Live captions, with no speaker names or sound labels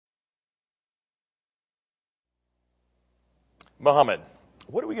Muhammad.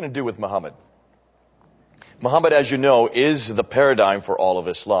 What are we going to do with Muhammad? Muhammad, as you know, is the paradigm for all of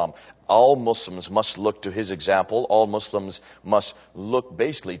Islam. All Muslims must look to his example. All Muslims must look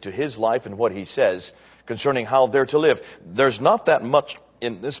basically to his life and what he says concerning how they're to live. There's not that much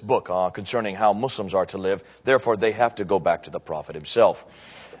in this book concerning how Muslims are to live. Therefore, they have to go back to the Prophet himself.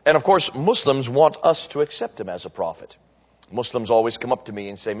 And of course, Muslims want us to accept him as a prophet. Muslims always come up to me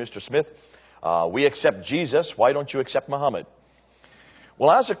and say, Mr. Smith, we accept Jesus. Why don't you accept Muhammad? Well,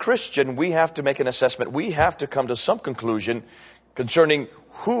 as a Christian, we have to make an assessment. We have to come to some conclusion concerning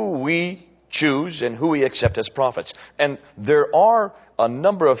who we choose and who we accept as prophets. And there are a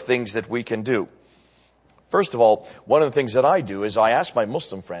number of things that we can do. First of all, one of the things that I do is I ask my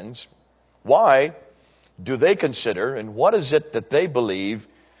Muslim friends, why do they consider and what is it that they believe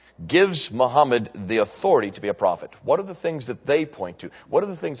gives Muhammad the authority to be a prophet? What are the things that they point to? What are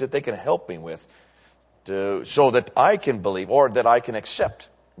the things that they can help me with so that I can believe or that I can accept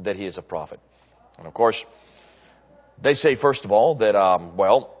that he is a prophet? And of course, they say, first of all, that,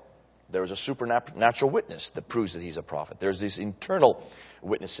 there is a supernatural witness that proves that he's a prophet. There's these internal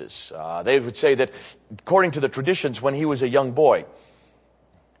witnesses. They would say that, according to the traditions, when he was a young boy,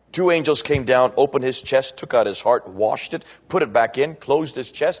 2 angels came down, opened his chest, took out his heart, washed it, put it back in, closed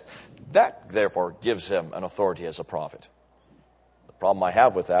his chest. That, therefore, gives him an authority as a prophet. The problem I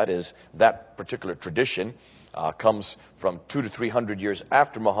have with that is that particular tradition comes from 200 to 300 years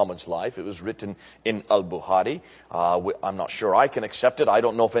after Muhammad's life. It was written in Al-Bukhari. I'm not sure I can accept it. I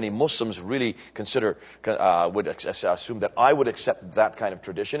don't know if any Muslims really would assume that I would accept that kind of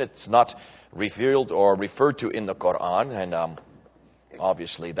tradition. It's not revealed or referred to in the Quran, and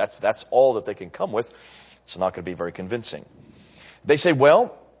obviously that's all that they can come with. It's not going to be very convincing. They say,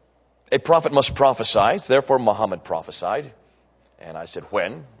 well, a prophet must prophesy, therefore Muhammad prophesied. And I said,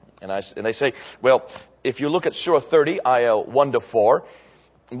 when? And they say, well, if you look at Surah 30, ayah 1 to 4,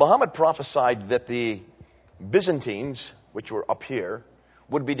 Muhammad prophesied that the Byzantines, which were up here,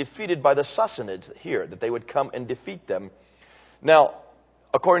 would be defeated by the Sassanids here, that they would come and defeat them. Now,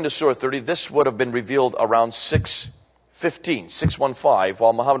 according to Surah 30, this would have been revealed around 615,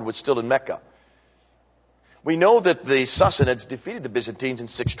 while Muhammad was still in Mecca. We know that the Sassanids defeated the Byzantines in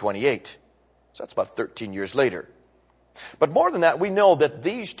 628. So that's about 13 years later. But more than that, we know that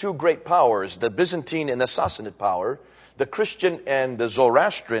these two great powers, the Byzantine and the Sassanid power, the Christian and the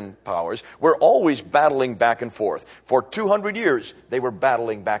Zoroastrian powers, were always battling back and forth. For 200 years, they were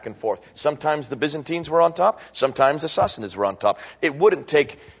battling back and forth. Sometimes the Byzantines were on top, sometimes the Sassanids were on top. It wouldn't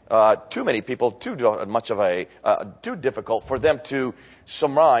take too many people, too difficult for them to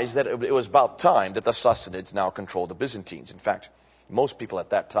surmise that it was about time that the Sassanids now controlled the Byzantines. In fact, most people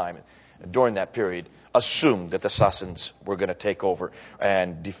at that time, during that period, assumed that the Sassanids were going to take over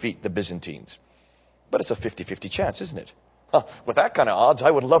and defeat the Byzantines. But it's a 50-50 chance, isn't it? With that kind of odds,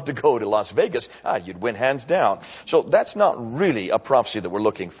 I would love to go to Las Vegas. You'd win hands down. So that's not really a prophecy that we're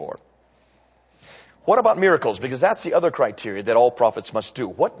looking for. What about miracles? Because that's the other criteria that all prophets must do.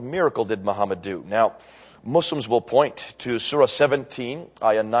 What miracle did Muhammad do? Now, Muslims will point to Surah 17,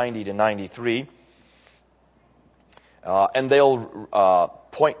 ayah 90 to 93. And they'll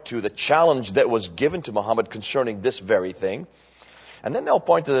point to the challenge that was given to Muhammad concerning this very thing. And then they'll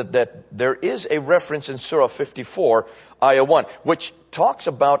point to that there is a reference in Surah 54, ayah 1, which talks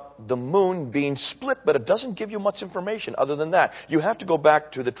about the moon being split, but it doesn't give you much information other than that. You have to go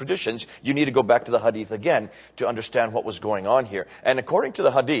back to the traditions. You need to go back to the hadith again to understand what was going on here. And according to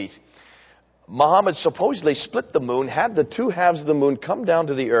the hadith, Muhammad supposedly split the moon, had the two halves of the moon come down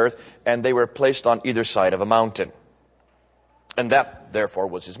to the earth, and they were placed on either side of a mountain. And that, therefore,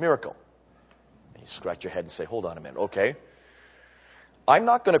 was his miracle. You scratch your head and say, hold on a minute, okay. I'm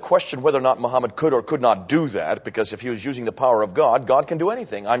not going to question whether or not Muhammad could or could not do that, because if he was using the power of God, God can do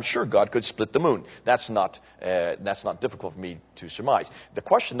anything. I'm sure God could split the moon. That's not difficult for me to surmise. The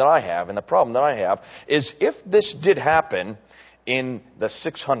question that I have and the problem that I have is if this did happen in the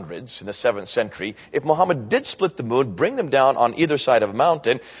 600s, in the 7th century, if Muhammad did split the moon, bring them down on either side of a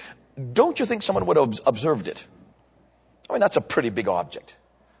mountain, don't you think someone would have observed it? I mean, that's a pretty big object.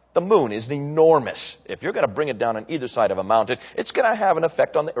 The moon is enormous. If you're going to bring it down on either side of a mountain, it's going to have an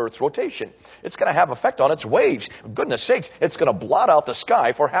effect on the Earth's rotation. It's going to have an effect on its waves. Goodness sakes, it's going to blot out the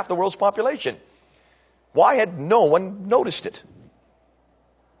sky for half the world's population. Why had no one noticed it?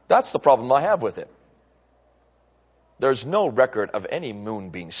 That's the problem I have with it. There's no record of any moon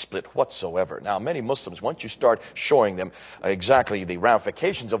being split whatsoever. Now, many Muslims, once you start showing them exactly the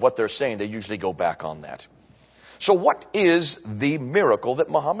ramifications of what they're saying, they usually go back on that. So what is the miracle that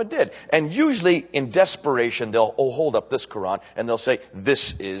Muhammad did? And usually in desperation, they'll hold up this Quran and they'll say,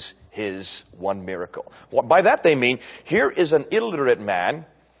 this is his one miracle. By that they mean, here is an illiterate man.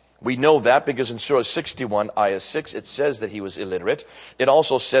 We know that because in Surah 61, Ayah 6, it says that he was illiterate. It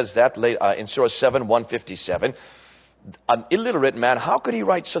also says that in Surah 7, 157. An illiterate man, how could he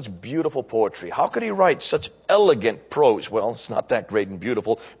write such beautiful poetry? How could he write such elegant prose? Well, it's not that great and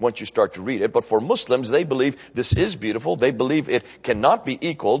beautiful once you start to read it. But for Muslims, they believe this is beautiful. They believe it cannot be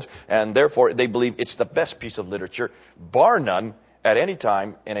equaled. And therefore, they believe it's the best piece of literature, bar none, at any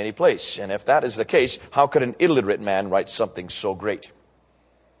time, in any place. And if that is the case, how could an illiterate man write something so great?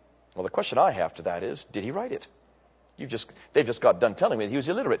 Well, the question I have to that is, did he write it? They've just got done telling me that he was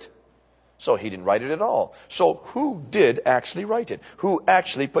illiterate. So he didn't write it at all. So who did actually write it? Who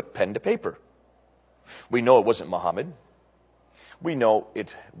actually put pen to paper? We know it wasn't Muhammad. We know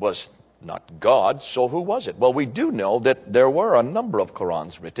it was not God. So who was it? Well, we do know that there were a number of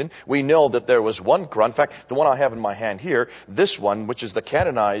Qurans written. We know that there was one Quran. In fact, the one I have in my hand here, this one, which is the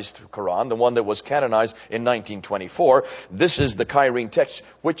canonized Quran, the one that was canonized in 1924, this is the Cairene text,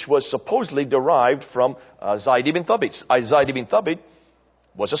 which was supposedly derived from Zayd ibn Thabit. Zayd ibn Thabit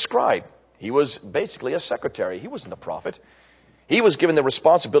was a scribe. He was basically a secretary. He wasn't a prophet. He was given the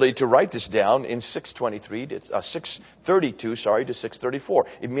responsibility to write this down in 632 to 634,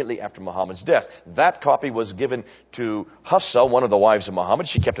 immediately after Muhammad's death. That copy was given to Hafsa, one of the wives of Muhammad.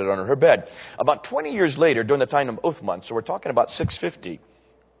 She kept it under her bed. About 20 years later, during the time of Uthman, so we're talking about 650,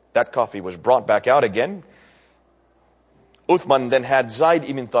 that copy was brought back out again. Uthman then had Zayd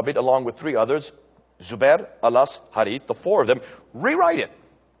ibn Thabit, along with three others, Zubair, Alas, Harith, the four of them, rewrite it.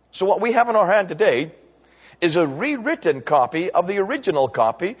 So what we have in our hand today is a rewritten copy of the original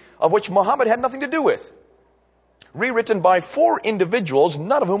copy of which Muhammad had nothing to do with. Rewritten by four individuals,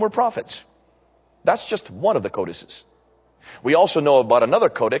 none of whom were prophets. That's just one of the codices. We also know about another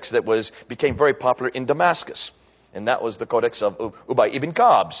codex that became very popular in Damascus, and that was the codex of Ubay ibn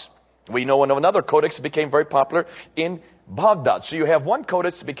Ka'b. We know of another codex that became very popular in Baghdad. So you have one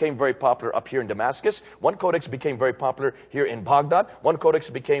codex that became very popular up here in Damascus. One codex became very popular here in Baghdad. One codex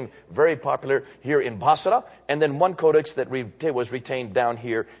became very popular here in Basra. And then one codex that was retained down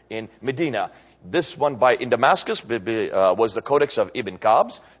here in Medina. This one in Damascus was the codex of Ibn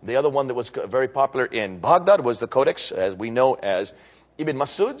Ka'b. The other one that was very popular in Baghdad was the codex, as we know, as Ibn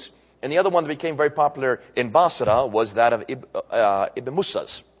Mas'ud's. And the other one that became very popular in Basra was that of Ibn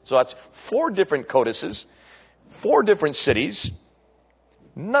Musa's. So that's four different codices, four different cities,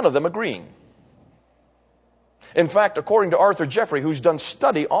 none of them agreeing. In fact, according to Arthur Jeffrey, who's done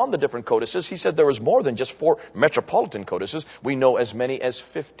study on the different codices, he said there was more than just four metropolitan codices. We know as many as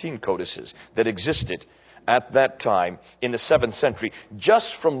 15 codices that existed at that time in the 7th century,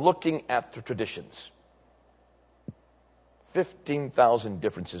 just from looking at the traditions. 15,000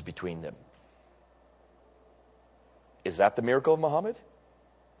 differences between them. Is that the miracle of Muhammad?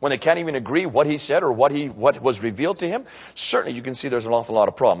 When they can't even agree what he said or what was revealed to him? Certainly you can see there's an awful lot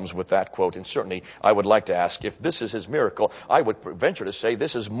of problems with that quote. And certainly I would like to ask, if this is his miracle, I would venture to say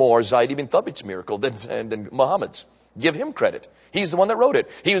this is more Zayd ibn Thabit's miracle than Muhammad's. Give him credit. He's the one that wrote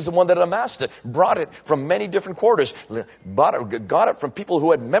it. He was the one that amassed it, brought it from many different quarters, got it from people who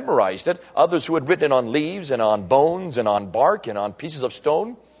had memorized it, others who had written it on leaves and on bones and on bark and on pieces of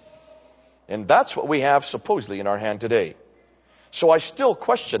stone. And that's what we have supposedly in our hand today. So I still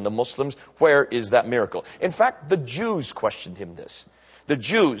question the Muslims, where is that miracle? In fact, the Jews questioned him this. The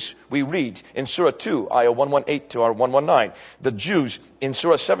Jews, we read in Surah 2, Ayah 118 to 119. The Jews in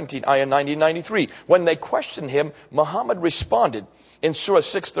Surah 17, Ayah 90-93. When they questioned him, Muhammad responded in Surah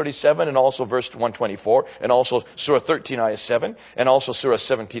 637 and also verse 124, and also Surah 13, Ayah 7, and also Surah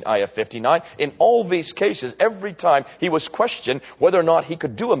 17, Ayah 59. In all these cases, every time he was questioned whether or not he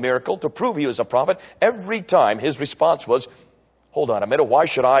could do a miracle to prove he was a prophet, every time his response was, hold on a minute, why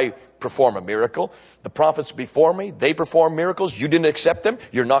should I perform a miracle? The prophets before me, they performed miracles. You didn't accept them.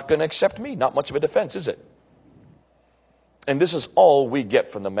 You're not going to accept me. Not much of a defense, is it? And this is all we get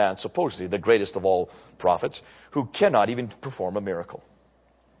from the man, supposedly the greatest of all prophets, who cannot even perform a miracle.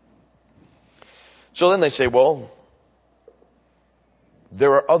 So then they say, well,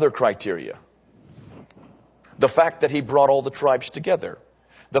 there are other criteria. The fact that he brought all the tribes together.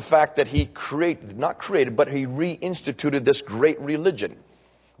 The fact that he not created, but he reinstituted this great religion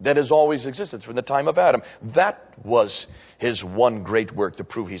that has always existed from the time of Adam. That was his one great work to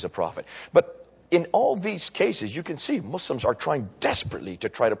prove he's a prophet. But in all these cases, you can see Muslims are trying desperately to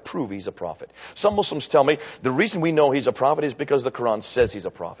try to prove he's a prophet. Some Muslims tell me the reason we know he's a prophet is because the Quran says he's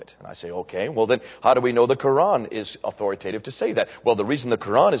a prophet. And I say, okay, well then how do we know the Quran is authoritative to say that? Well, the reason the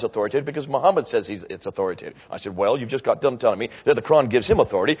Quran is authoritative because Muhammad says it's authoritative. I said, well, you've just got done telling me that the Quran gives him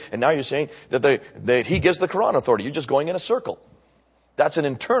authority, and now you're saying that he gives the Quran authority. You're just going in a circle. That's an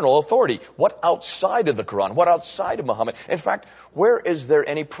internal authority. What outside of the Quran? What outside of Muhammad? In fact, where is there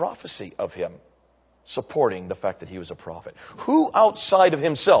any prophecy of him supporting the fact that he was a prophet? Who outside of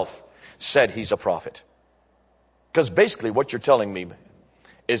himself said he's a prophet? Because basically what you're telling me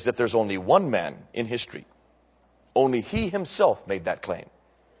is that there's only one man in history. Only he himself made that claim.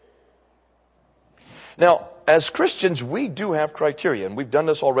 Now, as Christians, we do have criteria, and we've done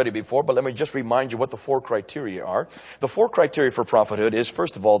this already before, but let me just remind you what the 4 criteria are. The 4 criteria for prophethood is,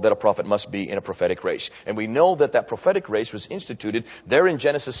 first of all, that a prophet must be in a prophetic race. And we know that that prophetic race was instituted there in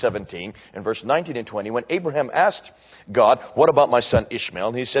Genesis 17, in verse 19 and 20, when Abraham asked God, what about my son Ishmael?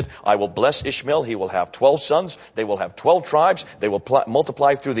 And he said, I will bless Ishmael. He will have 12 sons. They will have 12 tribes. They will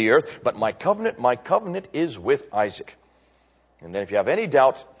multiply through the earth. But my covenant is with Isaac. And then if you have any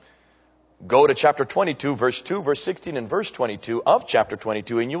doubt, go to chapter 22, verse 2, verse 16, and verse 22 of chapter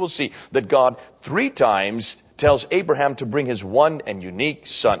 22, and you will see that God 3 times tells Abraham to bring his one and unique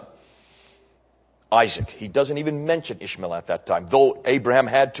son, Isaac. He doesn't even mention Ishmael at that time. Though Abraham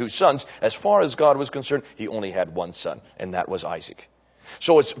had 2 sons, as far as God was concerned, he only had 1 son, and that was Isaac.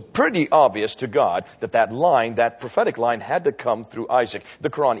 So it's pretty obvious to God that that line, that prophetic line, had to come through Isaac. The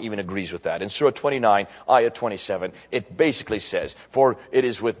Quran even agrees with that. In Surah 29, Ayah 27, it basically says, for it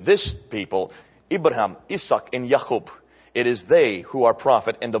is with this people, Abraham, Isaac, and Yaqub, it is they who are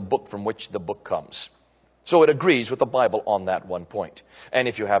prophet and the book from which the book comes. So it agrees with the Bible on that one point. And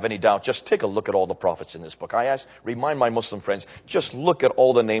if you have any doubt, just take a look at all the prophets in this book. Remind my Muslim friends, just look at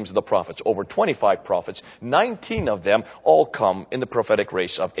all the names of the prophets. Over 25 prophets, 19 of them all come in the prophetic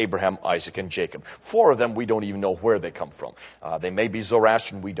race of Abraham, Isaac, and Jacob. 4 of them, we don't even know where they come from. They may be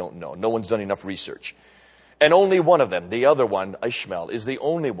Zoroastrian, we don't know. No one's done enough research. And only one of them, the other one, Ishmael, is the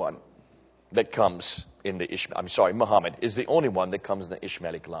only one that comes in the Muhammad is the only one that comes in the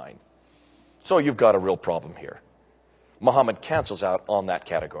Ishmaelic line. So you've got a real problem here. Muhammad cancels out on that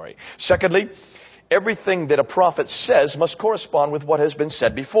category. Secondly, everything that a prophet says must correspond with what has been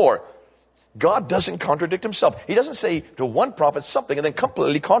said before. God doesn't contradict himself. He doesn't say to one prophet something and then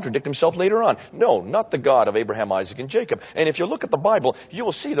completely contradict himself later on. No, not the God of Abraham, Isaac, and Jacob. And if you look at the Bible, you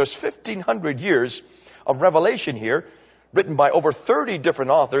will see there's 1,500 years of revelation here, written by over 30 different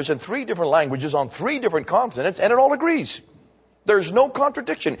authors in 3 different languages on 3 different continents, and it all agrees. There's no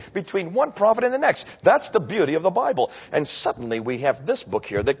contradiction between one prophet and the next. That's the beauty of the Bible. And suddenly we have this book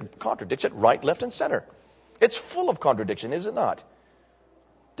here that contradicts it right, left, and center. It's full of contradiction, is it not?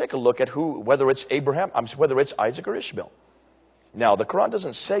 Take a look at whether it's whether it's Isaac or Ishmael. Now, the Quran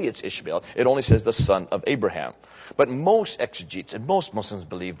doesn't say it's Ishmael. It only says the son of Abraham. But most exegetes and most Muslims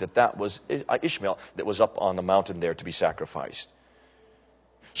believe that was Ishmael that was up on the mountain there to be sacrificed.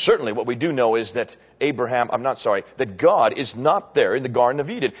 Certainly what we do know is that that God is not there in the Garden of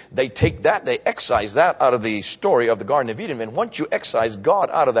Eden. They excise that out of the story of the Garden of Eden. And once you excise God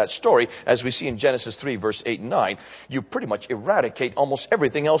out of that story, as we see in Genesis 3, verse 8 and 9, you pretty much eradicate almost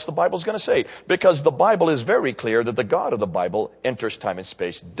everything else the Bible's going to say. Because the Bible is very clear that the God of the Bible enters time and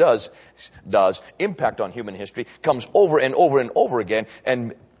space, does impact on human history, comes over and over and over again,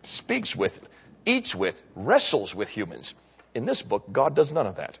 and speaks with, eats with, wrestles with humans. In this book, God does none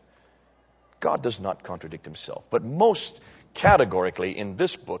of that. God does not contradict himself. But most categorically in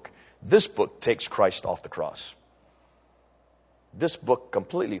this book takes Christ off the cross. This book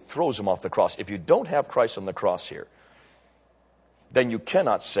completely throws him off the cross. If you don't have Christ on the cross here, then you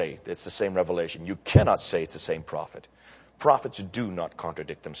cannot say it's the same revelation. You cannot say it's the same prophet. Prophets do not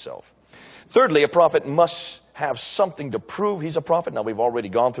contradict themselves. Thirdly, a prophet must have something to prove he's a prophet. Now, we've already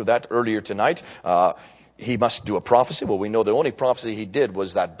gone through that earlier tonight. He must do a prophecy. Well, we know the only prophecy he did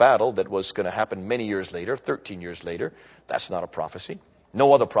was that battle that was going to happen many years later, 13 years later. That's not a prophecy.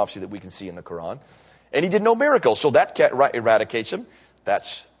 No other prophecy that we can see in the Quran. And he did no miracles, so that eradicates him.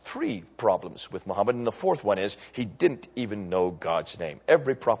 That's 3 problems with Muhammad. And the 4th one is he didn't even know God's name.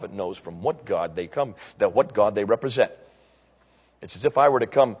 Every prophet knows from what God they come, what God they represent. It's as if I were to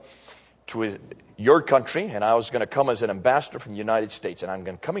come to your country, and I was going to come as an ambassador from the United States, and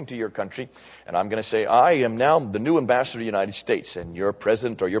I'm coming to your country, and I'm going to say, I am now the new ambassador to the United States, and your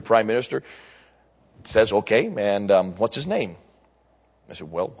president or your prime minister says, okay, and what's his name? I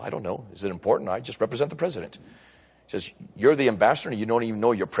said, well, I don't know. Is it important? I just represent the president. He says, you're the ambassador, and you don't even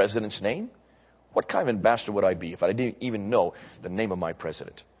know your president's name? What kind of ambassador would I be if I didn't even know the name of my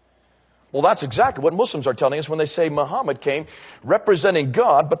president? Well, that's exactly what Muslims are telling us when they say Muhammad came representing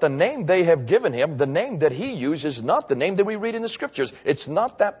God, but the name they have given him, the name that he used, is not the name that we read in the scriptures. It's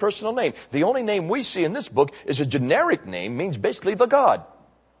not that personal name. The only name we see in this book is a generic name, means basically the God.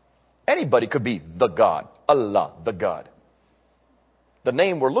 Anybody could be the God, Allah, the God. The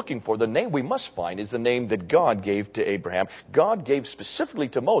name we're looking for, the name we must find, is the name that God gave to Abraham. God gave specifically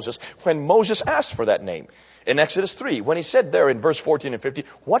to Moses when Moses asked for that name. In Exodus 3, when he said there in verse 14 and 15,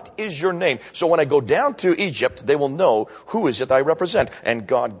 what is your name? So when I go down to Egypt, they will know who is it I represent. And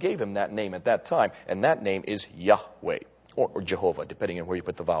God gave him that name at that time. And that name is Yahweh, or Jehovah, depending on where you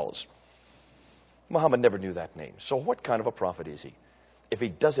put the vowels. Muhammad never knew that name. So what kind of a prophet is he? If he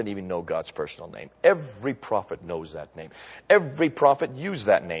doesn't even know God's personal name. Every prophet knows that name. Every prophet used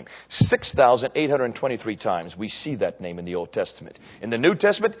that name. 6,823 times we see that name in the Old Testament. In the New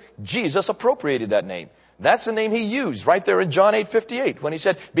Testament, Jesus appropriated that name. That's the name he used right there in John 8:58 when he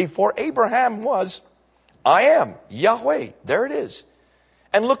said, before Abraham was, I am Yahweh. There it is.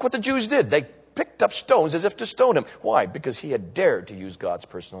 And look what the Jews did. They picked up stones as if to stone him. Why? Because he had dared to use God's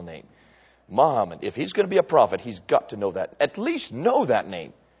personal name. Muhammad, if he's going to be a prophet, he's got to know that. At least know that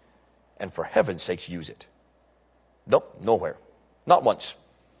name. And for heaven's sakes, use it. Nope, nowhere. Not once.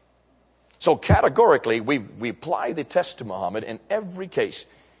 So categorically, we apply the test to Muhammad. In every case,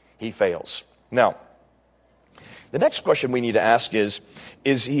 he fails. Now, the next question we need to ask is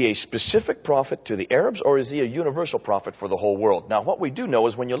he a specific prophet to the Arabs, or is he a universal prophet for the whole world? Now, what we do know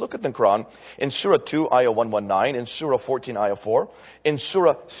is when you look at the Quran, in Surah 2, Ayah 119, in Surah 14, Ayah 4, in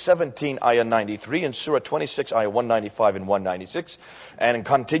Surah 17, Ayah 93, in Surah 26, Ayah 195 and 196, and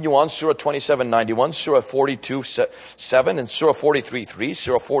continue on, Surah 27, 91, Surah 42, 7, and Surah 43, 3,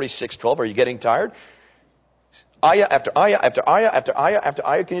 Surah 46, 12. Are you getting tired? Ayah after ayah after ayah after ayah after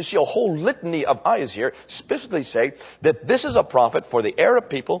ayah. Can you see a whole litany of ayahs here specifically say that this is a prophet for the Arab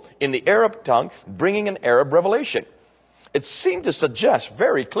people in the Arab tongue, bringing an Arab revelation? It seemed to suggest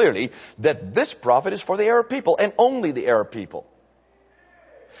very clearly that this prophet is for the Arab people and only the Arab people.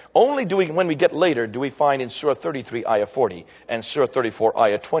 Only when we get later, do we find in Surah 33, Ayah 40, and Surah 34,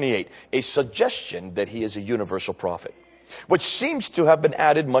 Ayah 28, a suggestion that he is a universal prophet, which seems to have been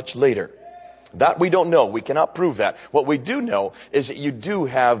added much later. That we don't know. We cannot prove that. What we do know is that you do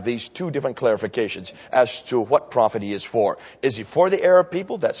have these two different clarifications as to what prophet he is for. Is he for the Arab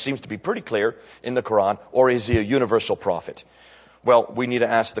people? That seems to be pretty clear in the Quran. Or is he a universal prophet? Well, we need to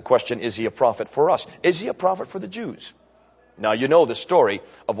ask the question, is he a prophet for us? Is he a prophet for the Jews? Now, you know the story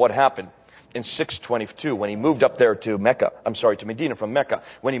of what happened in 622 when he moved up there to Medina from Mecca.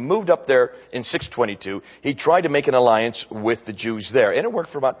 When he moved up there in 622, he tried to make an alliance with the Jews there. And it worked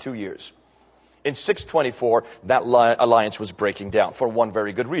for about 2 years. In 624, that alliance was breaking down for one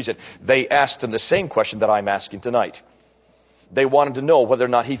very good reason. They asked him the same question that I'm asking tonight. They wanted to know whether or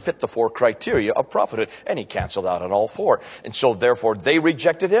not he fit the 4 criteria of prophethood, and he canceled out on all 4. And so therefore they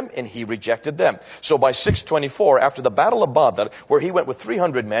rejected him and he rejected them. So by 624, after the Battle of Badr, where he went with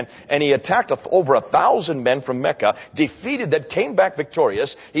 300 men and he attacked over 1,000 men from Mecca, defeated them, came back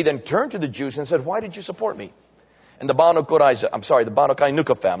victorious, he then turned to the Jews and said, why did you support me? And the Banu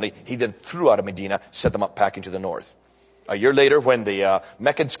Qaynuqa family, he then threw out of Medina, sent them up packing to the north. A year later, when the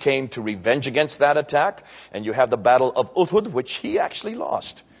Meccans came to revenge against that attack, and you have the Battle of Uhud, which he actually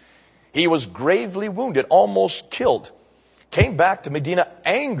lost. He was gravely wounded, almost killed. Came back to Medina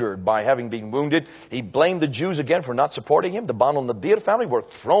angered by having been wounded. He blamed the Jews again for not supporting him. The Banu Nadir family were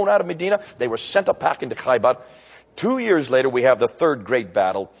thrown out of Medina. They were sent up packing to Khaybar. 2 years later, we have the third great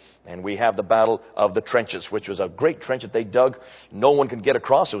battle, and we have the Battle of the Trenches, which was a great trench that they dug. No one could get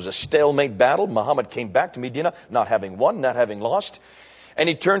across. It was a stalemate battle. Muhammad came back to Medina, not having won, not having lost. And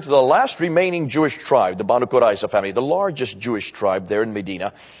he turned to the last remaining Jewish tribe, the Banu Qurayza family, the largest Jewish tribe there in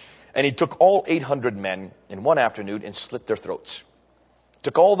Medina. And he took all 800 men in one afternoon and slit their throats.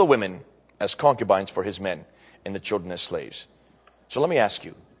 Took all the women as concubines for his men and the children as slaves. So let me ask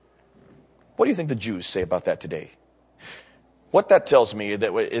you, what do you think the Jews say about that today? What that tells me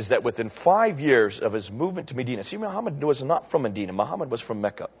is that within 5 years of his movement to Medina, see, Muhammad was not from Medina. Muhammad was from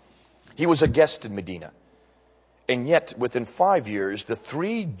Mecca. He was a guest in Medina. And yet, within 5 years, the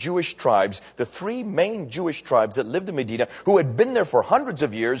 3 Jewish tribes, the 3 main Jewish tribes that lived in Medina, who had been there for hundreds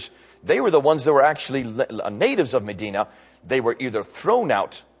of years, they were the ones that were actually natives of Medina. They were either thrown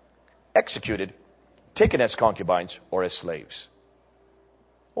out, executed, taken as concubines, or as slaves.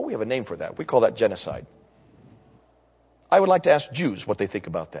 Well, we have a name for that. We call that genocide. I would like to ask Jews what they think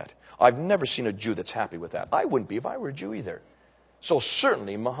about that. I've never seen a Jew that's happy with that. I wouldn't be if I were a Jew either. So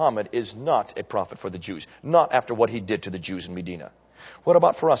certainly Muhammad is not a prophet for the Jews, not after what he did to the Jews in Medina. What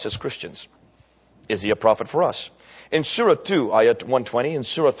about for us as Christians? Is he a prophet for us? In Surah 2, Ayah 120, in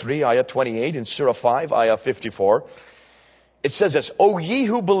Surah 3, Ayah 28, in Surah 5, Ayah 54, it says this, O ye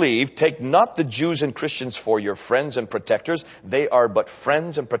who believe, take not the Jews and Christians for your friends and protectors. They are but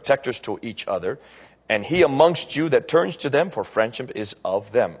friends and protectors to each other. And he amongst you that turns to them for friendship is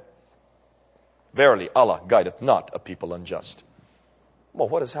of them. Verily, Allah guideth not a people unjust. Well,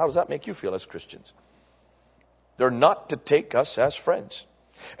 how does that make you feel as Christians? They're not to take us as friends.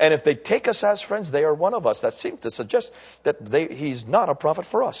 And if they take us as friends, they are one of us. That seems to suggest that he's not a prophet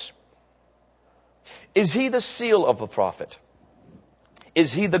for us. Is he the seal of a prophet?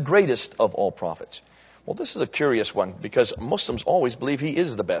 Is he the greatest of all prophets? Well, this is a curious one because Muslims always believe he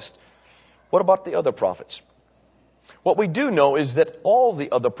is the best. What about the other prophets? What we do know is that all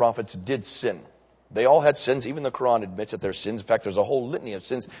the other prophets did sin. They all had sins. Even the Quran admits that there's sins. In fact, there's a whole litany of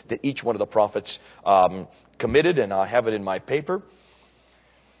sins that each one of the prophets committed, and I have it in my paper.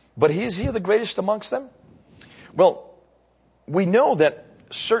 But is he the greatest amongst them? Well, we know that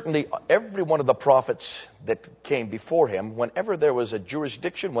certainly every one of the prophets that came before him, whenever there was a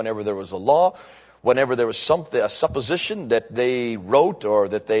jurisdiction, whenever there was a law, whenever there was a supposition that they wrote or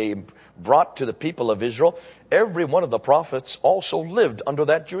that they brought to the people of Israel, every one of the prophets also lived under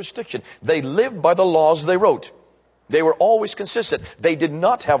that jurisdiction. They lived by the laws they wrote. They were always consistent. They did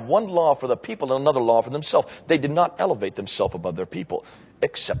not have one law for the people and another law for themselves. They did not elevate themselves above their people,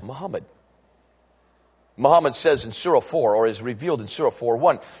 except Muhammad. Muhammad says in Surah 4, or is revealed in Surah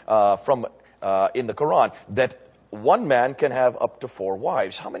 4:1 in the Quran, that one man can have up to 4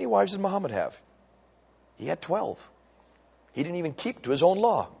 wives. How many wives did Muhammad have? He had 12. He didn't even keep to his own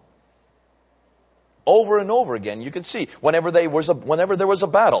law. Over and over again, you can see, whenever there was a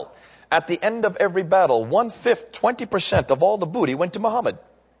battle, at the end of every battle, 1/5, 20% of all the booty went to Muhammad,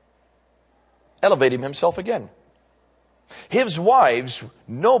 elevating himself again. His wives,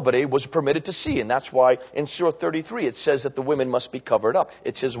 nobody was permitted to see, and that's why in Surah 33 it says that the women must be covered up.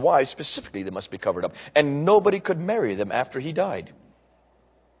 It's his wives specifically that must be covered up, and nobody could marry them after he died.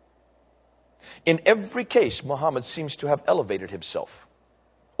 In every case, Muhammad seems to have elevated himself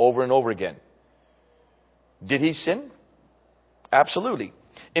over and over again. Did he sin? Absolutely.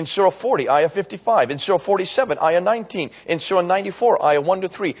 In Surah 40, Ayah 55, in Surah 47, Ayah 19, in Surah 94, Ayah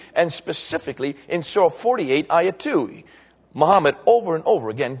 1-3, and specifically in Surah 48, Ayah 2, Muhammad over and over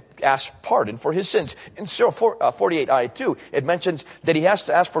again asked pardon for his sins. In Surah 48, Ayah 2, it mentions that he has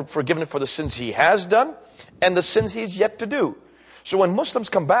to ask for forgiveness for the sins he has done and the sins he's yet to do. So when Muslims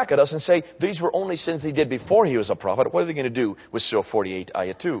come back at us and say these were only sins he did before he was a prophet, what are they going to do with Surah 48,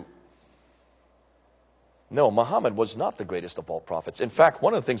 Ayah 2? No, Muhammad was not the greatest of all prophets. In fact,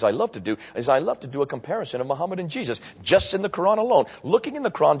 one of the things I love to do is I love to do a comparison of Muhammad and Jesus, just in the Quran alone. Looking in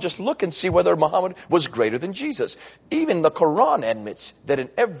the Quran, just look and see whether Muhammad was greater than Jesus. Even the Quran admits that in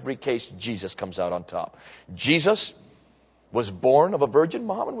every case, Jesus comes out on top. Jesus was born of a virgin.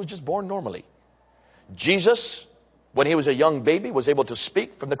 Muhammad was just born normally. Jesus, when he was a young baby, was able to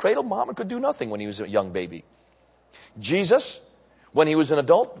speak from the cradle. Muhammad could do nothing when he was a young baby. Jesus, when he was an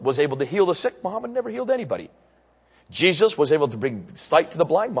adult, was able to heal the sick. Muhammad never healed anybody. Jesus was able to bring sight to the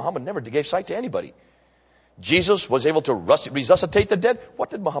blind. Muhammad never gave sight to anybody. Jesus was able to resuscitate the dead. What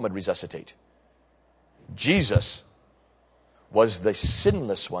did Muhammad resuscitate? Jesus was the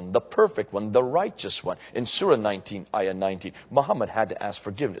sinless one, the perfect one, the righteous one. In Surah 19, Ayah 19, Muhammad had to ask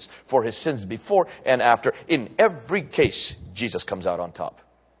forgiveness for his sins before and after. In every case, Jesus comes out on top.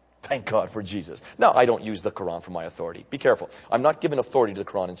 Thank God for Jesus. Now, I don't use the Quran for my authority. Be careful. I'm not giving authority to the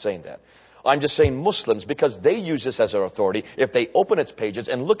Quran in saying that. I'm just saying Muslims, because they use this as their authority, if they open its pages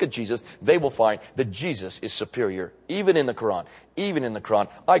and look at Jesus, they will find that Jesus is superior, even in the Quran. Even in the Quran,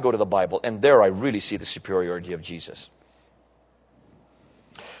 I go to the Bible, and there I really see the superiority of Jesus.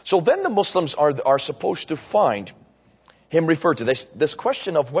 So then the Muslims are supposed to find him referred to. This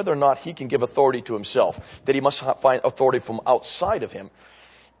question of whether or not he can give authority to himself, that he must find authority from outside of him,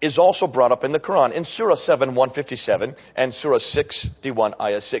 is also brought up in the Quran. In Surah 7, 157 and Surah 61,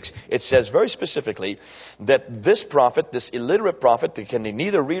 Ayah 6, it says very specifically that this prophet, this illiterate prophet that can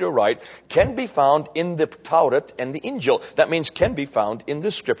neither read or write, can be found in the Taurat and the Injil. That means can be found in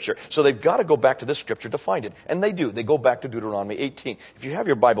this scripture. So they've got to go back to this scripture to find it. And they do. They go back to Deuteronomy 18. If you have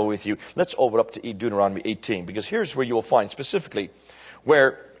your Bible with you, let's open up to Deuteronomy 18, because here's where you will find specifically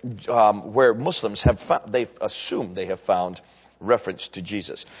where Muslims have found, they assume they have found reference to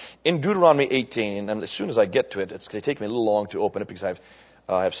Jesus. In Deuteronomy 18, and as soon as I get to it, it's going to take me a little long to open it because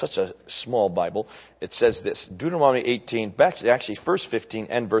I have such a small Bible. It says this, Deuteronomy 18, actually verse 15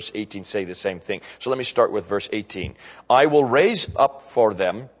 and verse 18 say the same thing. So let me start with verse 18. I will raise up for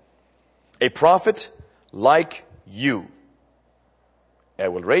them a prophet like you. I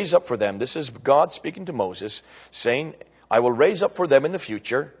will raise up for them, this is God speaking to Moses, saying, I will raise up for them in the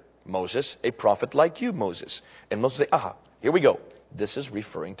future, Moses, a prophet like you, Moses. And Moses say, here we go. This is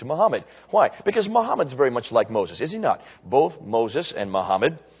referring to Muhammad. Why? Because Muhammad's very much like Moses, is he not? Both Moses and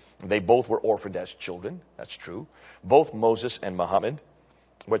Muhammad, they both were orphaned as children. That's true. Both Moses and Muhammad.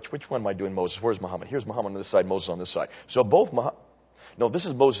 Which one am I doing Moses? Where's Muhammad? Here's Muhammad on this side, Moses on this side. So both No, this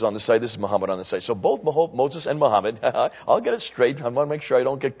is Moses on this side, this is Muhammad on this side. So both Moses and Muhammad, I'll get it straight. I want to make sure I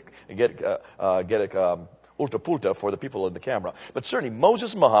don't get ulta pulta for the people in the camera. But certainly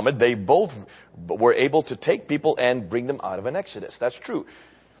Moses and Muhammad, they both were able to take people and bring them out of an exodus. That's true.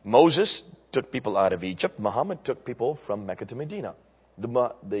 Moses took people out of Egypt. Muhammad took people from Mecca to Medina.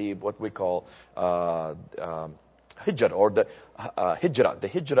 The what we call hijrah, or the hijrah. The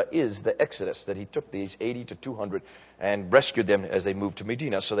hijrah is the exodus, that he took these 80 to 200 and rescued them as they moved to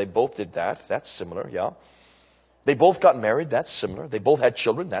Medina. So they both did that. That's similar, yeah. They both got married. That's similar. They both had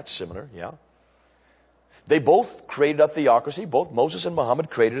children. That's similar, yeah. They both created a theocracy. Both Moses and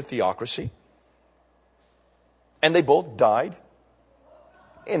Muhammad created a theocracy. And they both died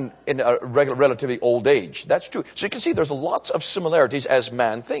in a relatively old age. That's true. So you can see there's lots of similarities as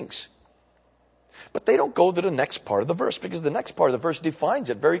man thinks. But they don't go to the next part of the verse, because the next part of the verse defines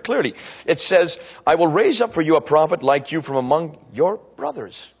it very clearly. It says, I will raise up for you a prophet like you from among your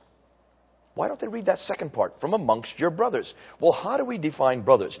brothers. Why don't they read that second part? From amongst your brothers. Well, how do we define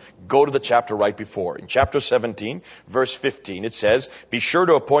brothers? Go to the chapter right before. In chapter 17, verse 15, it says, be sure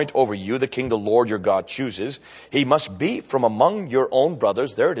to appoint over you the king the Lord your God chooses. He must be from among your own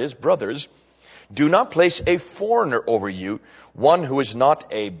brothers. There it is, brothers. Do not place a foreigner over you, one who is not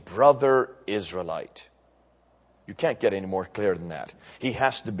a brother Israelite. You can't get any more clear than that. He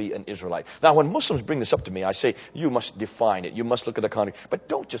has to be an Israelite. Now, when Muslims bring this up to me, I say, you must define it. You must look at the context. But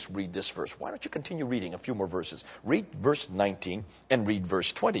don't just read this verse. Why don't you continue reading a few more verses? Read verse 19 and read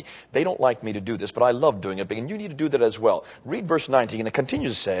verse 20. They don't like me to do this, but I love doing it. And you need to do that as well. Read verse 19, and it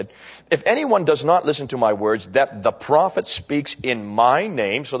continues, said, if anyone does not listen to my words, that the prophet speaks in my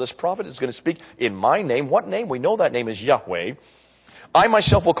name. So this prophet is going to speak in my name. What name? We know that name is Yahweh. I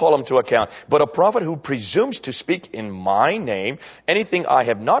myself will call him to account. But a prophet who presumes to speak in my name, anything I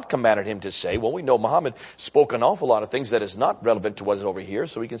have not commanded him to say. Well, we know Muhammad spoke an awful lot of things that is not relevant to what is over here.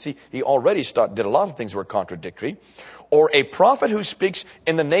 So we can see he already did a lot of things that were contradictory. Or a prophet who speaks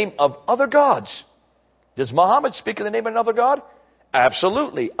in the name of other gods. Does Muhammad speak in the name of another god?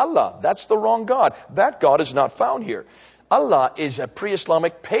 Absolutely. Allah. That's the wrong God. That God is not found here. Allah is a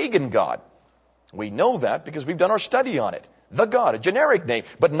pre-Islamic pagan God. We know that because we've done our study on it. The God, a generic name,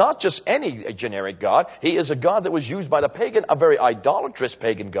 but not just any generic God. He is a God that was used by the pagan, a very idolatrous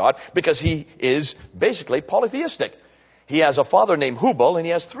pagan God, because he is basically polytheistic. He has a father named Hubal, and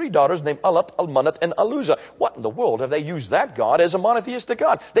he has 3 daughters named Alat, Almanat, and Aluza. What in the world have they used that God as a monotheistic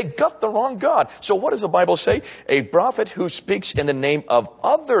God? They got the wrong God. So what does the Bible say? A prophet who speaks in the name of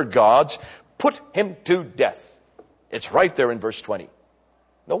other gods, put him to death. It's right there in verse 20.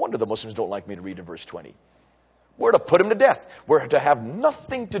 No wonder the Muslims don't like me to read in verse 20. We're to put him to death. We're to have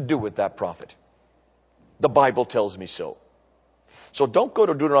nothing to do with that prophet. The Bible tells me so. So don't go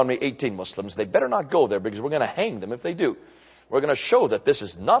to Deuteronomy 18, Muslims. They better not go there, because we're going to hang them if they do. We're going to show that this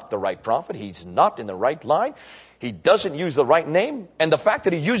is not the right prophet. He's not in the right line. He doesn't use the right name. And the fact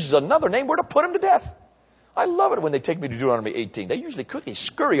that he uses another name, we're to put him to death. I love it when they take me to Deuteronomy 18. They usually quickly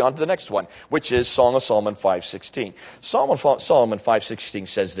scurry on to the next one, which is Song of Solomon 5:16. Solomon 5:16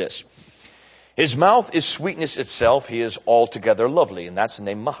 says this. His mouth is sweetness itself. He is altogether lovely. And that's the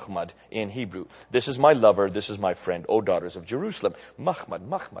name Muhammad in Hebrew. This is my lover. This is my friend, O daughters of Jerusalem. Muhammad,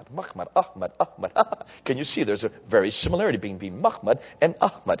 Muhammad, Muhammad, Ahmad, Ahmad. Can you see there's a very similarity between Muhammad and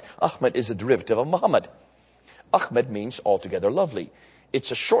Ahmad. Ahmad is a derivative of Muhammad. Ahmad means altogether lovely. It's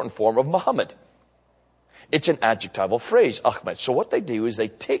a shortened form of Muhammad. It's an adjectival phrase, Ahmad. So what they do is they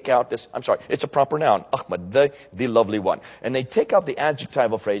take out this, it's a proper noun, Ahmad, the lovely one. And they take out the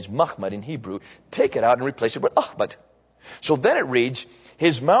adjectival phrase, Muhammad in Hebrew, take it out and replace it with Ahmad. So then it reads,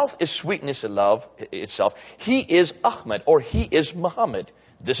 his mouth is sweetness and love itself. He is Ahmad, or he is Muhammad.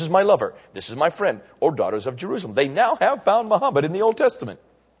 This is my lover. This is my friend, O daughters of Jerusalem. They now have found Muhammad in the Old Testament.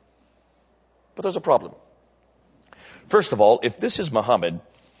 But there's a problem. First of all, if this is Muhammad,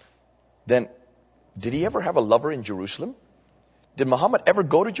 then did he ever have a lover in Jerusalem? Did Muhammad ever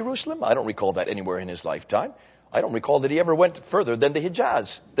go to Jerusalem? I don't recall that anywhere in his lifetime. I don't recall that he ever went further than the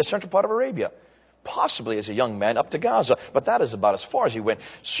Hijaz, the central part of Arabia. Possibly as a young man up to Gaza, but that is about as far as he went.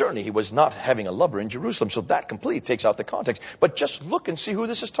 Certainly he was not having a lover in Jerusalem, so that completely takes out the context. But just look and see who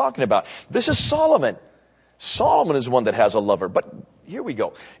this is talking about. This is Solomon. Solomon is one that has a lover. But here we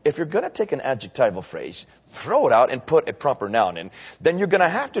go. If you're going to take an adjectival phrase, throw it out and put a proper noun in, then you're going to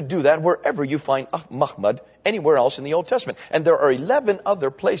have to do that wherever you find Muhammad, anywhere else in the Old Testament. And there are 11 other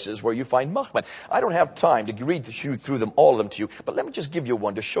places where you find Muhammad. I don't have time to read through them, all of them to you, but let me just give you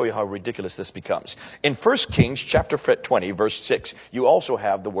one to show you how ridiculous this becomes. In 1 Kings chapter 20, verse 6, you also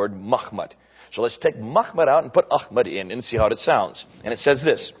have the word Muhammad. So let's take Muhammad out and put Ahmad in and see how it sounds. And it says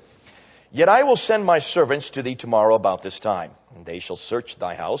this. Yet I will send my servants to thee tomorrow about this time. And they shall search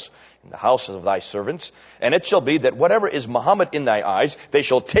thy house, and the houses of thy servants, and it shall be that whatever is Muhammad in thy eyes, they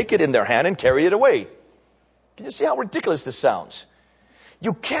shall take it in their hand and carry it away. Can you see how ridiculous this sounds?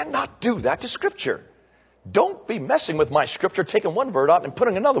 You cannot do that to Scripture. Don't be messing with my Scripture, taking one word out and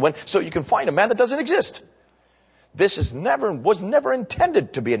putting another one so you can find a man that doesn't exist. This was never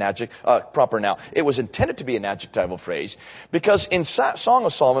intended to be an proper noun. It was intended to be an adjectival phrase because in Song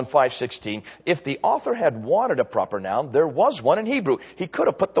of Solomon 5:16, if the author had wanted a proper noun, there was one in Hebrew. He could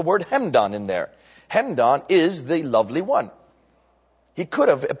have put the word Hemdan in there. Hemdan is the lovely one. He could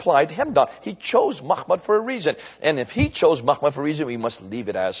have applied Hemdan. He chose Muhammad for a reason. And if he chose Muhammad for a reason, we must leave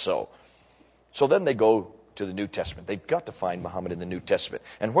it as so. So then they go to the New Testament. They've got to find Muhammad in the New Testament.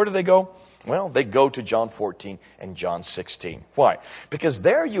 And where do they go? Well, they go to John 14 and John 16. Why? Because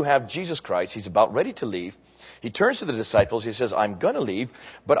there you have Jesus Christ. He's about ready to leave. He turns to the disciples. He says, I'm going to leave,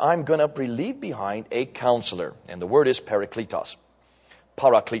 but I'm going to leave behind a counselor. And the word is parakletos.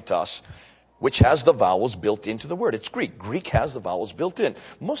 Parakletos, which has the vowels built into the word. It's Greek. Greek has the vowels built in.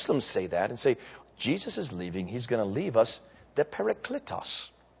 Muslims say that and say, Jesus is leaving. He's going to leave us the parakletos.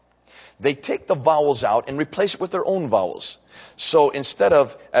 They take the vowels out and replace it with their own vowels. So instead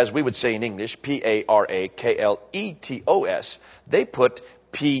of, as we would say in English, Parakletos, they put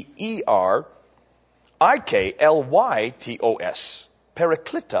Periklytos.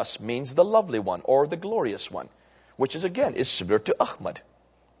 Parakletos means the lovely one or the glorious one, which is again is similar to Ahmad.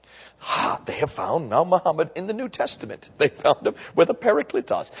 They have found now Muhammad in the New Testament. They found him with a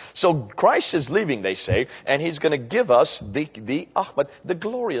parakletos. So Christ is leaving, they say, and he's going to give us the Ahmad, the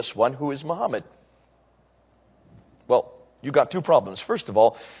glorious one who is Muhammad. Well, you got two problems. First of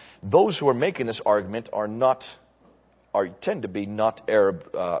all, those who are making this argument tend to be not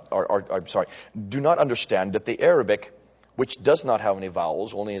Arab, do not understand that the Arabic, which does not have any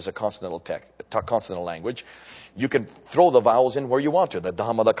vowels, only is a consonantal language. You can throw the vowels in where you want to. The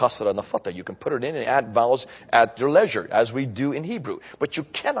dhamma, the kasra, and the fatha. You can put it in and add vowels at your leisure, as we do in Hebrew. But you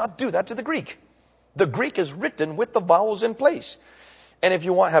cannot do that to the Greek. The Greek is written with the vowels in place. And if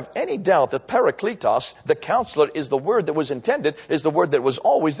you have any doubt that parakletos, the counselor, is the word that was intended, is the word that was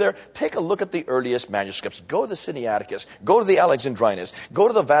always there, take a look at the earliest manuscripts. Go to the Sinaiticus. Go to the Alexandrinus. Go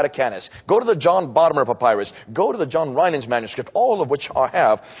to the Vaticanus. Go to the John Bodmer Papyrus. Go to the John Rhinan's manuscript, all of which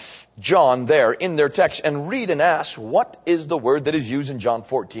have John there in their text, and read and ask, what is the word that is used in John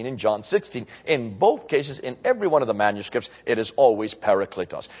 14 and John 16? In both cases, in every one of the manuscripts, it is always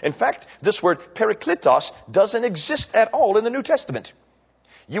parakletos. In fact, this word parakletos doesn't exist at all in the New Testament.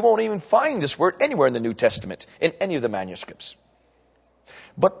 You won't even find this word anywhere in the New Testament, in any of the manuscripts.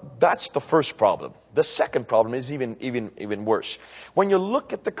 But that's the first problem. The second problem is even worse. When you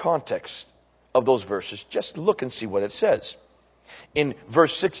look at the context of those verses, just look and see what it says. In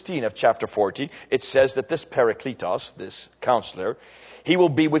verse 16 of chapter 14, it says that this parakletos, this counselor, he will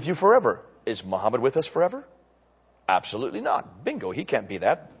be with you forever. Is Muhammad with us forever? Absolutely not. Bingo, he can't be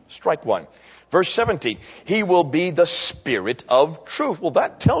that. Strike one. Verse 17, he will be the Spirit of truth. Well,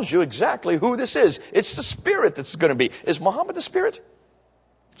 that tells you exactly who this is. It's the Spirit that's going to be. Is Muhammad the Spirit?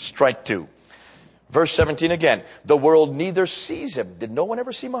 Strike two. Verse 17 again, the world neither sees him. Did no one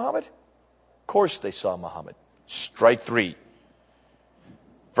ever see Muhammad? Of course they saw Muhammad. Strike three.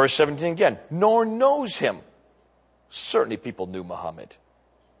 Verse 17 again, nor knows him. Certainly people knew Muhammad.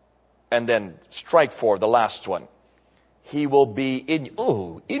 And then strike four, the last one. He will be in you.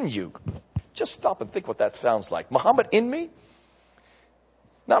 Oh, in you. Just stop and think what that sounds like. Muhammad in me?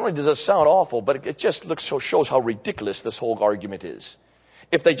 Not only does it sound awful, but it just shows how ridiculous this whole argument is.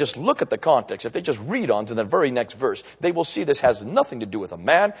 If they just look at the context, if they just read on to the very next verse, they will see this has nothing to do with a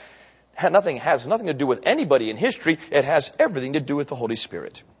man, has nothing to do with anybody in history. It has everything to do with the Holy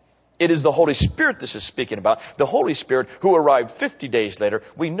Spirit. It is the Holy Spirit this is speaking about. The Holy Spirit who arrived 50 days later.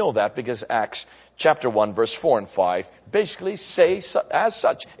 We know that because Acts chapter 1, verse 4 and 5 basically say as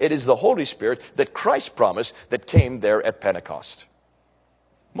such. It is the Holy Spirit that Christ promised that came there at Pentecost.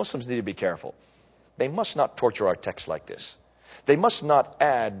 Muslims need to be careful. They must not torture our text like this. They must not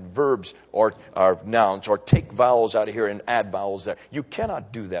add verbs or nouns or take vowels out of here and add vowels there. You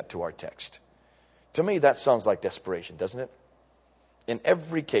cannot do that to our text. To me, that sounds like desperation, doesn't it? In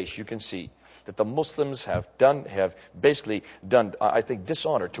every case, you can see that the Muslims have basically done, I think,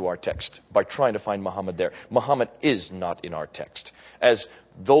 dishonor to our text by trying to find Muhammad there. Muhammad is not in our text. As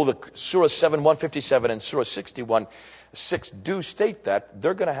though the Surah 7:157 and Surah 61:6 do state that,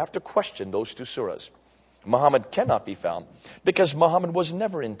 they're going to have to question those two surahs. Muhammad cannot be found because Muhammad was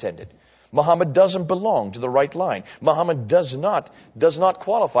never intended. Muhammad doesn't belong to the right line. Muhammad does not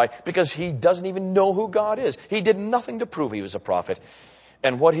qualify because he doesn't even know who God is. He did nothing to prove he was a prophet.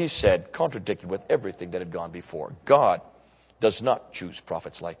 And what he said contradicted with everything that had gone before. God does not choose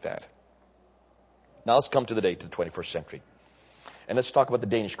prophets like that. Now let's come to the 21st century. And let's talk about the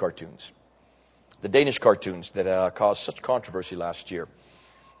Danish cartoons. The Danish cartoons that caused such controversy last year.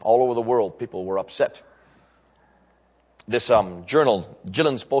 All over the world, people were upset. This journal,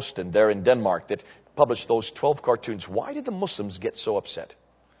 Jyllands-Posten, there in Denmark, that published those 12 cartoons. Why did the Muslims get so upset?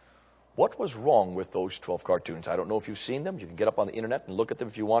 What was wrong with those 12 cartoons? I don't know if you've seen them. You can get up on the internet and look at them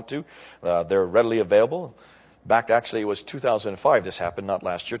if you want to. They're readily available. Actually, it was 2005 this happened, not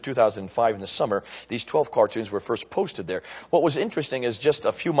last year. 2005 in the summer, these 12 cartoons were first posted there. What was interesting is just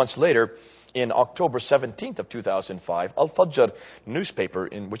a few months later, in October 17th of 2005, Al-Fajr newspaper,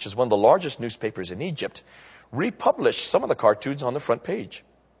 which is one of the largest newspapers in Egypt, republished some of the cartoons on the front page.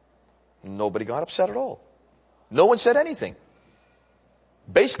 Nobody got upset at all. No one said anything.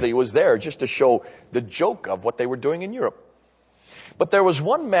 Basically, it was there just to show the joke of what they were doing in Europe. But there was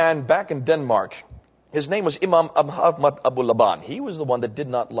one man back in Denmark. His name was Imam Muhammed Abu Laban. He was the one that did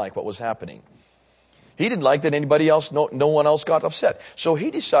not like what was happening. He didn't like that anybody else, no one else got upset. So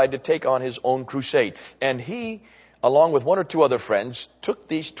he decided to take on his own crusade. And he, along with one or two other friends, took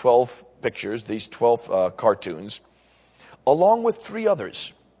these 12 pictures, these 12 cartoons, along with three other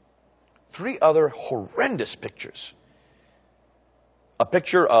horrendous pictures. A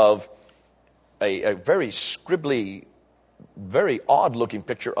picture of a very scribbly, very odd-looking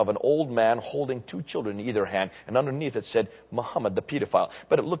picture of an old man holding two children in either hand, and underneath it said, Muhammad the pedophile.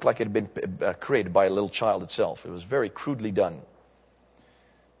 But it looked like it had been created by a little child itself. It was very crudely done.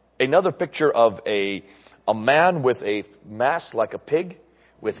 Another picture of a man with a mask like a pig,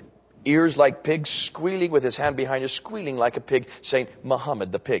 with ears like pigs, squealing with his hand behind his, squealing like a pig, saying,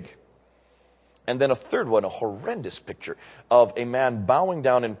 Muhammad the pig. And then a third one, a horrendous picture of a man bowing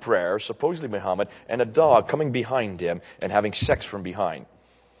down in prayer, supposedly Muhammad, and a dog coming behind him and having sex from behind.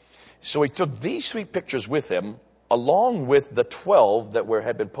 So he took these three pictures with him, along with the 12 that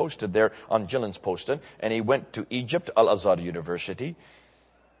had been posted there on Jyllands-Posten, and he went to Egypt, Al-Azhar University.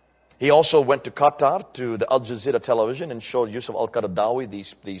 He also went to Qatar, to the Al Jazeera television, and showed Yusuf al-Qaradawi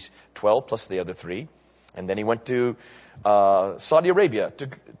these 12 plus the other three. And then he went to Saudi Arabia,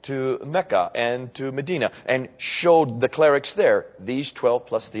 to Mecca and to Medina, and showed the clerics there, these 12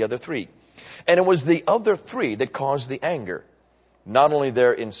 plus the other three. And it was the other three that caused the anger. Not only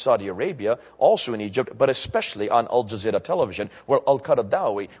there in Saudi Arabia, also in Egypt, but especially on Al Jazeera television, where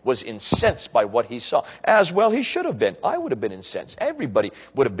al-Qaradawi was incensed by what he saw. As well he should have been. I would have been incensed. Everybody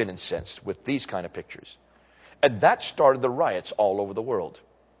would have been incensed with these kind of pictures. And that started the riots all over the world.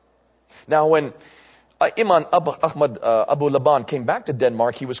 Now when Imam Ahmad Abu Laban came back to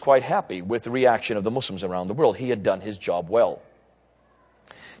Denmark, he was quite happy with the reaction of the Muslims around the world. He had done his job well.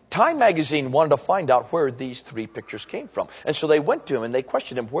 Time magazine wanted to find out where these three pictures came from. And so they went to him and they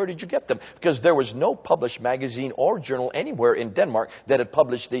questioned him, where did you get them? Because there was no published magazine or journal anywhere in Denmark that had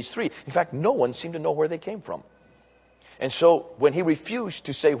published these three. In fact, no one seemed to know where they came from. And so when he refused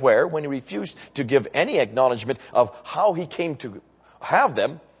to say where, when he refused to give any acknowledgement of how he came to have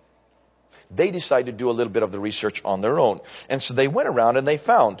them, they decided to do a little bit of the research on their own. And so they went around and they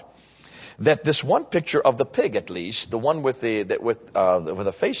found that this one picture of the pig, at least, the one with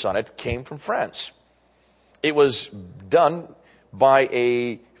a face on it, came from France. It was done by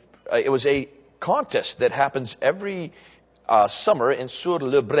it was a contest that happens every summer in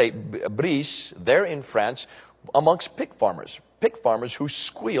Sur-le-Brise, there in France, amongst pig farmers who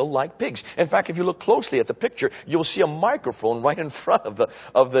squeal like pigs. In fact, if you look closely at the picture, you'll see a microphone right in front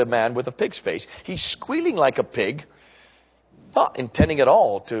of the man with the pig's face. He's squealing like a pig, not intending at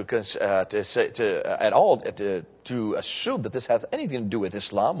all to assume that this has anything to do with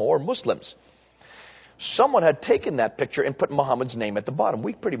Islam or Muslims. Someone had taken that picture and put Muhammad's name at the bottom.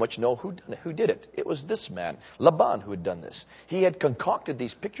 We pretty much know who did it. It was this man, Laban, who had done this. He had concocted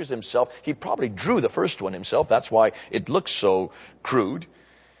these pictures himself. He probably drew the first one himself. That's why it looks so crude.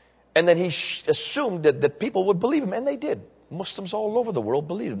 And then he assumed that people would believe him, and they did. Muslims all over the world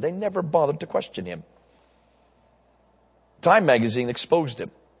believed him. They never bothered to question him. Time magazine exposed him.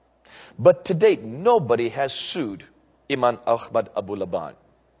 But to date, nobody has sued Imam Ahmad Abu Laban,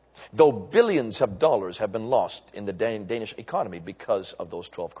 though billions of dollars have been lost in the Danish economy because of those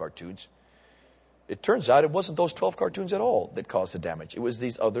 12 cartoons. It turns out it wasn't those 12 cartoons at all that caused the damage. It was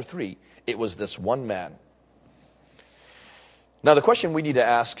these other three. It was this one man. Now the question we need to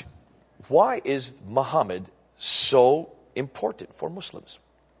ask, why is Muhammad so important for Muslims?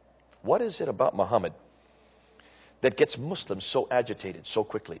 What is it about Muhammad that gets Muslims so agitated so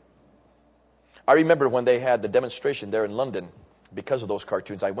quickly? I remember when they had the demonstration there in London because of those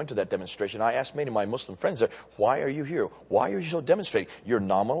cartoons, I went to that demonstration. I asked many of my Muslim friends there, why are you here? Why are you so demonstrating? You're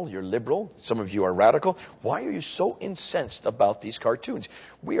nominal, you're liberal, some of you are radical. Why are you so incensed about these cartoons?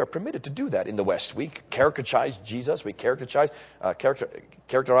 We are permitted to do that in the West. We caricaturize Jesus. We characterize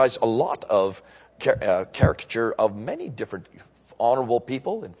a lot of caricature of many different honorable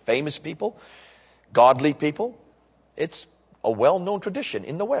people and famous people, godly people. It's a well-known tradition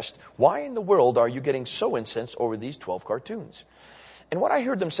in the West. Why in the world are you getting so incensed over these 12 cartoons? And what I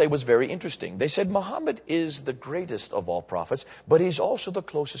heard them say was very interesting. They said, Muhammad is the greatest of all prophets, but he's also the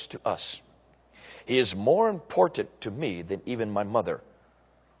closest to us. He is more important to me than even my mother,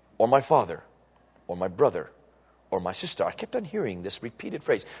 or my father, or my brother, or my sister. I kept on hearing this repeated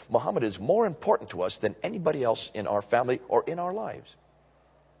phrase. Muhammad is more important to us than anybody else in our family or in our lives.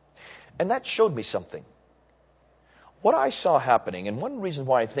 And that showed me something. What I saw happening, and one reason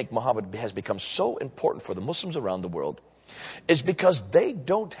why I think Muhammad has become so important for the Muslims around the world, is because they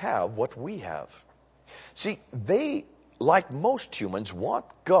don't have what we have. See, they, like most humans, want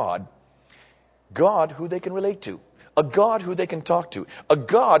God who they can relate to, a God who they can talk to, a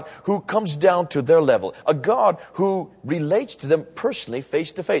God who comes down to their level, a God who relates to them personally,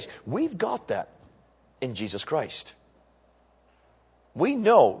 face to face. We've got that in Jesus Christ. We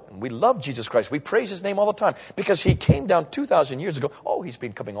know and we love Jesus Christ. We praise his name all the time because he came down 2,000 years ago. Oh, he's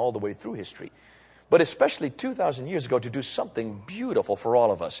been coming all the way through history. But especially 2,000 years ago to do something beautiful for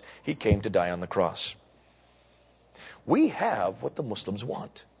all of us. He came to die on the cross. We have what the Muslims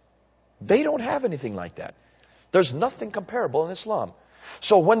want. They don't have anything like that. There's nothing comparable in Islam.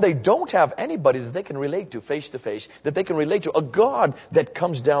 So when they don't have anybody that they can relate to face, that they can relate to, a God that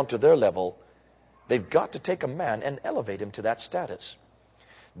comes down to their level, they've got to take a man and elevate him to that status.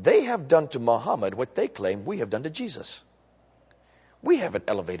 They have done to Muhammad what they claim we have done to Jesus. We haven't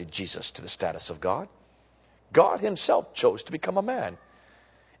elevated Jesus to the status of God. God himself chose to become a man.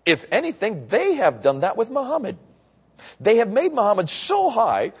 If anything, they have done that with Muhammad. They have made Muhammad so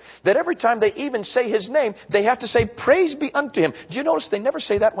high that every time they even say his name, they have to say, praise be unto him. Do you notice they never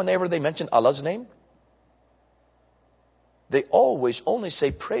say that whenever they mention Allah's name? They always only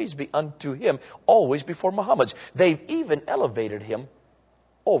say, praise be unto him, always before Muhammad's. They've even elevated him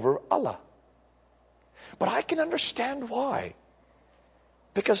over Allah. But I can understand why.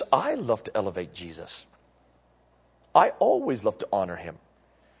 Because I love to elevate Jesus. I always love to honor him.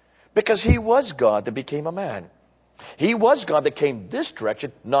 Because he was God that became a man. He was God that came this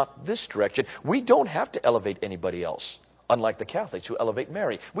direction, not this direction. We don't have to elevate anybody else. Unlike the Catholics who elevate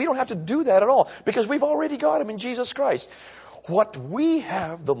Mary. We don't have to do that at all. Because we've already got him in Jesus Christ. What we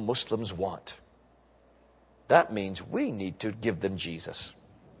have, the Muslims want. That means we need to give them Jesus.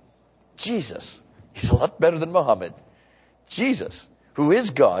 Jesus. He's a lot better than Muhammad. Jesus, who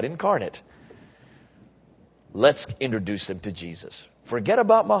is God incarnate. Let's introduce them to Jesus. Forget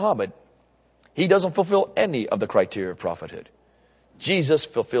about Muhammad. He doesn't fulfill any of the criteria of prophethood. Jesus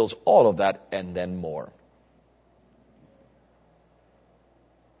fulfills all of that and then more.